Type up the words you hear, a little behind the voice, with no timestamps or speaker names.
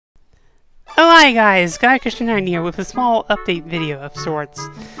Hi guys, Christian9 here with a small update video of sorts.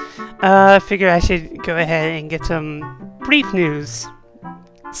 Figured I should go ahead and get some brief news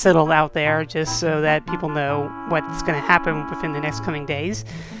settled out there, just so that people know what's going to happen within the next coming days.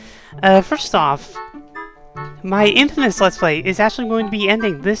 First off, my Infamous Let's Play is actually going to be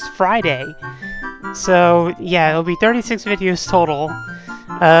ending this Friday. So, yeah, it'll be 36 videos total.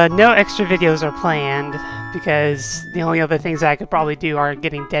 No extra videos are planned, because the only other things I could probably do are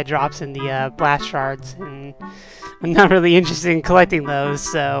getting dead drops in the blast shards, and I'm not really interested in collecting those,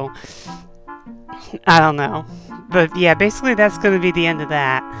 so I don't know. But yeah, basically that's going to be the end of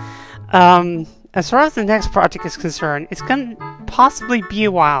that. As far as the next project is concerned, it's going to possibly be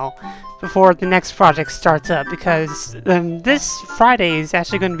a while before the next project starts up, because this Friday is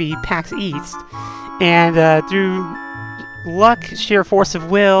actually going to be PAX East, and through luck, sheer force of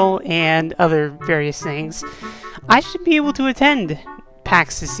will, and other various things, I should be able to attend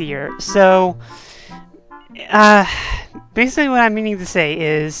PAX this year. So, basically what I'm meaning to say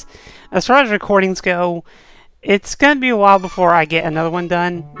is, as far as recordings go, it's going to be a while before I get another one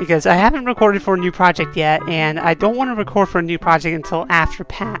done, because I haven't recorded for a new project yet, and I don't want to record for a new project until after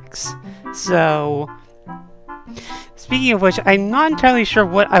PAX. So, speaking of which, I'm not entirely sure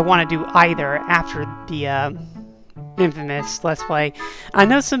what I want to do either after the Infamous Let's Play. I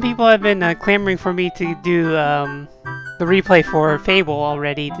know some people have been clamoring for me to do the replay for Fable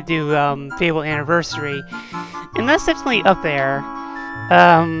already, to do Fable Anniversary, and that's definitely up there.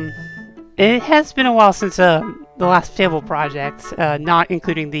 It has been a while since the last Fable project, not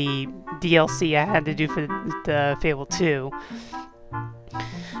including the DLC I had to do for the Fable 2.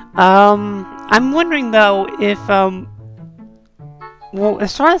 I'm wondering though if well,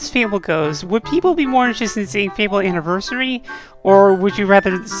 as far as Fable goes, would people be more interested in seeing Fable Anniversary, or would you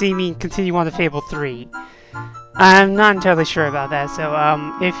rather see me continue on to Fable 3? I'm not entirely sure about that, so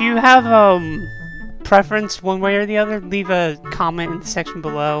if you have preference one way or the other, leave a comment in the section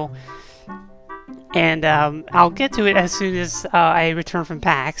below, and I'll get to it as soon as I return from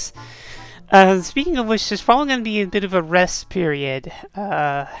PAX. Speaking of which, there's probably going to be a bit of a rest period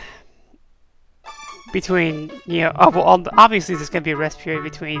between, you know, obviously there's going to be a rest period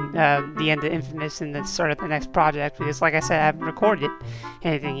between the end of Infamous and the start of the next project, because like I said, I haven't recorded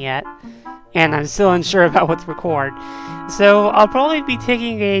anything yet, and I'm still unsure about what to record. So I'll probably be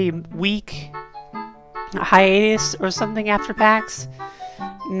taking a week hiatus or something after PAX.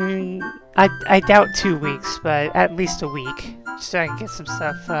 I doubt 2 weeks, but at least a week, so I can get some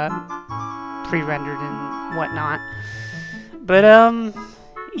stuff pre-rendered and whatnot. But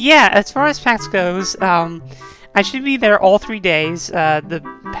yeah, as far as PAX goes, I should be there all 3 days. The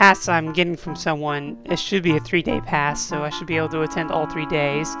pass I'm getting from someone, it should be a 3-day pass, so I should be able to attend all 3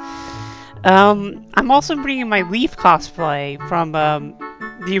 days. I'm also bringing my Leaf cosplay from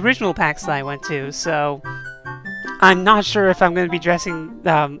the original PAX that I went to, so I'm not sure if I'm going to be dressing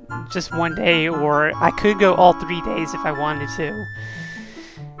just 1 day, or I could go all 3 days if I wanted to.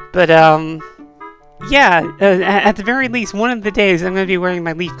 But, yeah, at the very least, one of the days I'm going to be wearing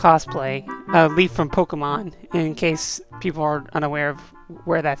my Leaf cosplay, Leaf from Pokemon, in case people are unaware of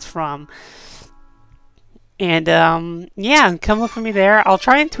where that's from. And, yeah, come look for me there. I'll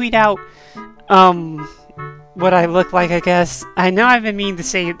try and tweet out, what I look like, I guess. I know I've been meaning to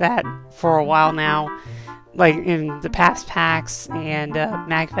say that for a while now, like in the past PAX and,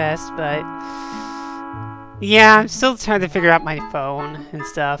 MagFest, but yeah, I'm still trying to figure out my phone and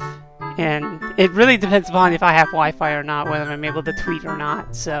stuff. And it really depends upon if I have Wi-Fi or not, whether I'm able to tweet or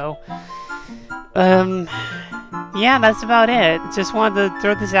not, so yeah, that's about it. Just wanted to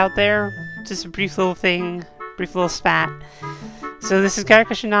throw this out there, just a brief little thing, brief little spat. So this is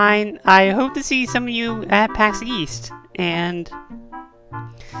Christian9. I hope to see some of you at PAX East, and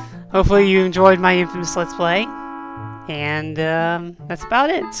hopefully you enjoyed my Infamous Let's Play, and that's about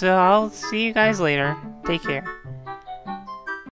it. So I'll see you guys later. Take care.